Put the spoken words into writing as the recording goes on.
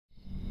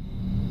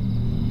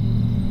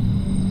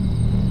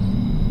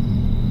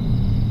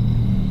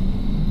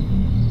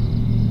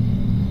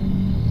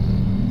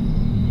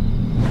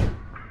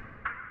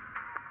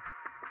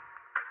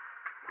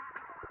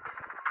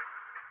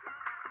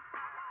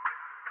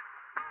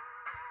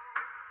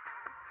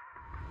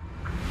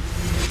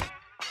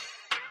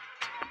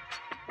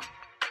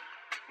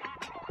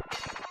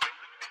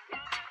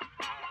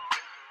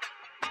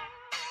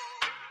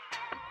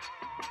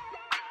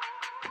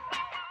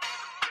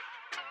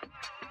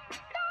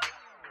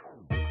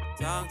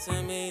Talk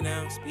to me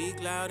now,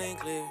 speak loud and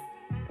clear.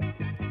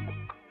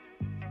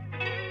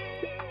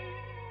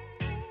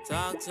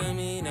 Talk to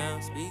me now,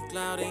 speak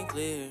loud and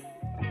clear.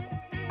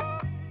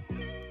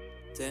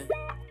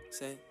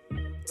 Say,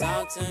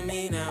 talk to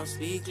me now,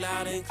 speak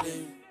loud and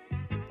clear.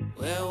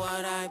 Where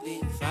would I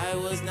be if I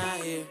was not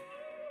here?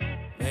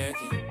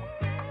 American,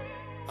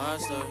 our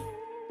story.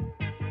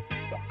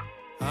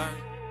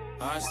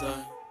 Our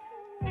story.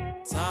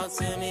 Talk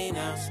to me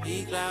now,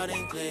 speak loud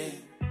and clear.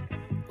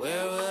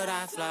 Where would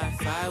I fly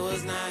if I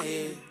was not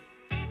here?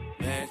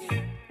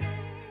 American,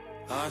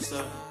 our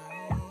story.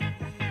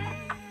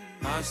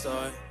 Our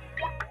story.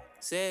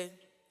 Set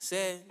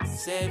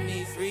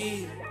me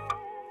free.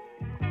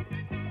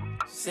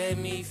 Set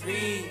me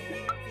free.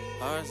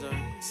 Our story.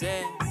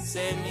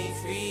 Set me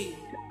free.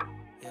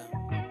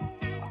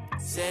 Yeah.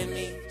 Set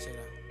me.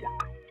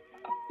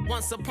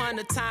 Once upon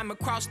a time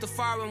across the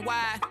far and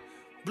wide,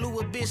 blew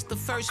a bitch, the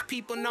first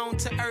people known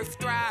to earth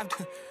thrived.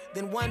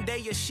 Then one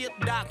day a ship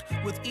docked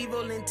with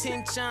evil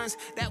intentions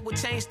that would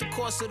change the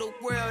course of the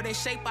world and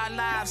shape our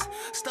lives.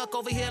 Stuck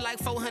over here like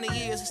 400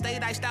 years,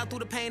 stayed iced out through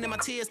the pain and my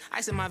tears.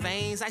 Ice in my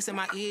veins, ice in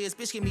my ears,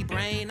 bitch give me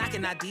brain, I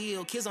cannot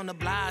deal. Kids on the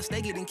blocks,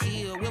 they getting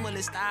killed. When will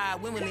it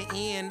stop, when will it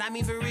end? I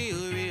mean for real.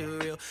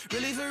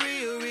 Really for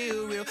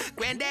real.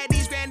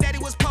 Granddaddy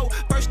was poor,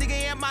 first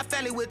nigga in my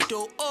family with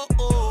dough.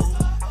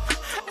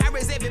 I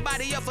raise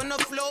everybody up on the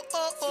floor.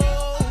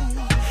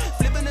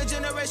 Flipping a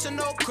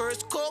generational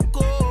curse,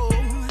 coco.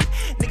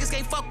 Niggas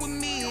can't fuck with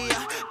me,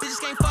 bitches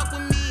can't fuck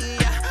with me.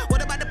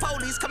 What about the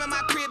police come in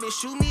my crib and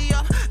shoot me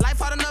up? Life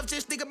hard enough,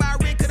 just think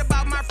about rent, could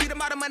about my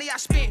freedom, all the money I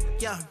spent,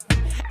 yeah.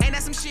 Ain't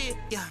that some shit,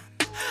 yeah.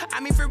 I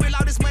mean for real,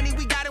 all this money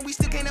we got and we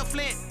still can't up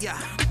Flint, yeah.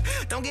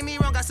 Don't get me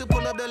wrong, I still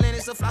pull up the land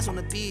and still floss on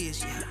the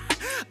biz, yeah.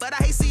 But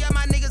I hate seeing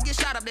my niggas get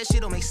shot up, that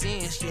shit don't make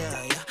sense,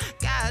 yeah.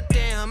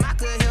 Goddamn, I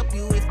could help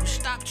you if you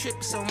stop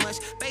tripping so much.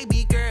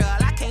 Baby girl,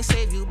 I can't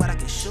save you, but I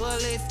can sure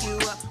lift you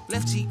up.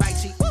 Left cheek, right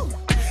cheek, woo.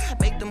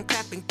 Make them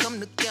clap and come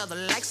together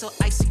like so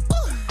icy,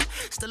 ooh.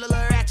 Still a little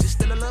ratchet,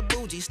 still a little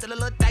bougie, still a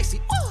little dicey,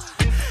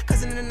 ooh.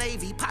 Cousin in the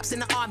Navy, pops in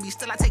the Army,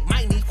 still I take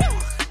my knee, woo.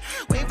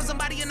 Waiting for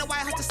somebody in the White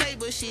House to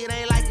save us, shit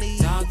ain't likely.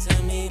 Talk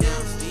to me now,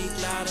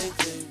 speak loud and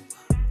clear.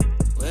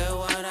 Where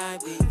would I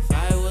be if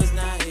I was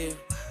not here?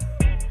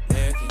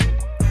 American,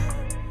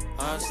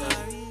 our story.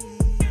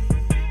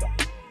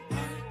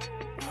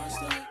 Our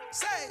story.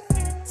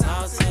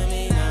 Talk to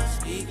me now,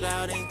 speak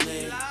loud and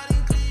clear.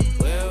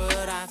 Where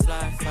would I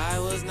fly if I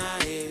was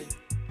not here?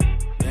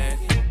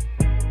 American,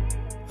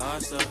 our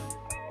story.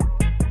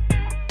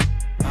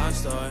 Our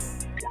story.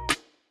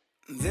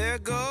 There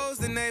goes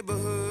the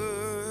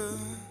neighborhood.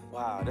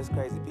 Wow, that's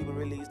crazy. People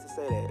really used to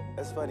say that.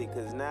 That's funny,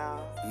 cause now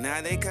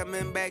they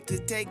coming back to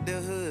take the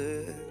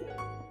hood.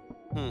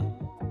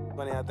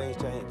 Funny how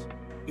things change.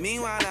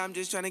 Meanwhile, I'm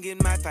just trying to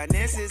get my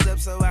finances up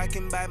so I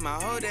can buy my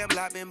whole damn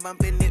block. Been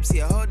bumping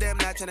Nipsey a whole damn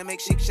lot, trying to make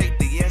shit shake.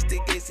 The yes, the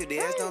kiss, if the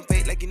ass don't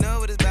fake like you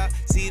know what it's about.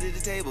 Seat at the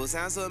table,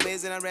 sounds so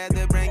amazing, I'd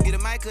rather bring you to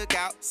my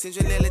cookout.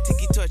 Central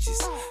tiki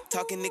torches,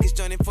 talking niggas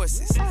joining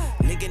forces,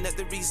 linking up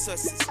the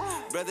resources.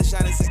 Brother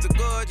shining, sister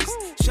gorgeous.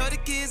 Show the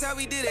kids how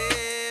we did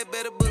it.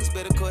 Better books,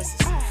 better courses.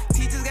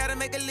 Teachers gotta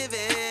make a living,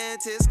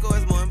 test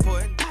scores more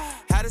important.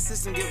 How the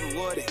system get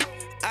rewarded.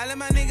 All of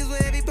my niggas with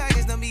heavy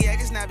pockets, don't be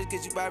acting snobby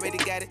cause you already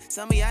got it.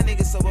 Some of y'all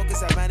niggas so woke,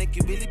 it's ironic.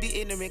 You really be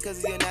ignorant cause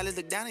of your knowledge.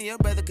 Look down on your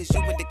brother cause you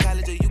went to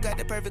college. Or you got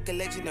the perfect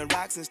collection of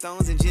rocks and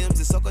stones and gems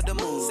to soak up the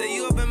moon. Say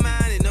you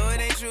open-minded, know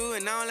it ain't true.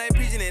 And I don't like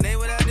preaching, it ain't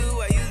what I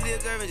do. I usually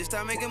observe and just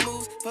start making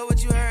moves. For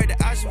what you heard,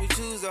 the option we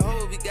choose. The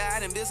whole we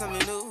got and build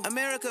something new.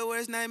 America,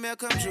 worst nightmare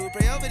come true.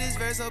 Pray over this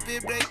verse, hope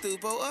it break through.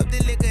 Pour up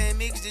the liquor and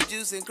mix the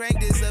juice and crank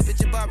this up at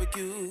your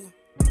barbecue.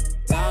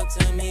 Talk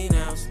to me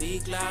now,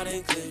 speak loud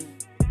and clear.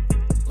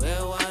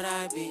 Where would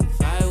I be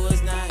if I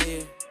was not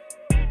here?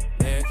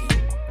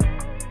 American,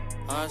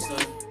 our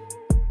story.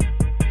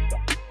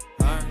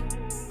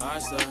 Our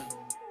story.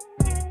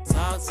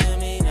 Talk to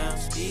me now,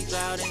 speak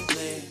loud and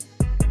clear.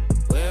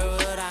 Where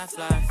would I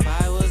fly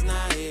if I was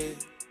not here?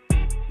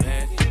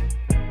 American,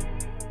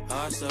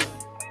 our story.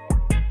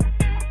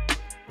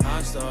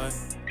 Our story.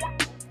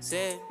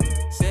 Set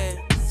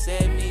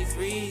me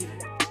free.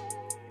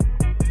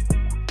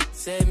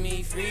 Set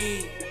me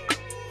free.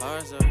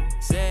 Our story.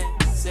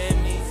 Set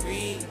me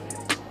free.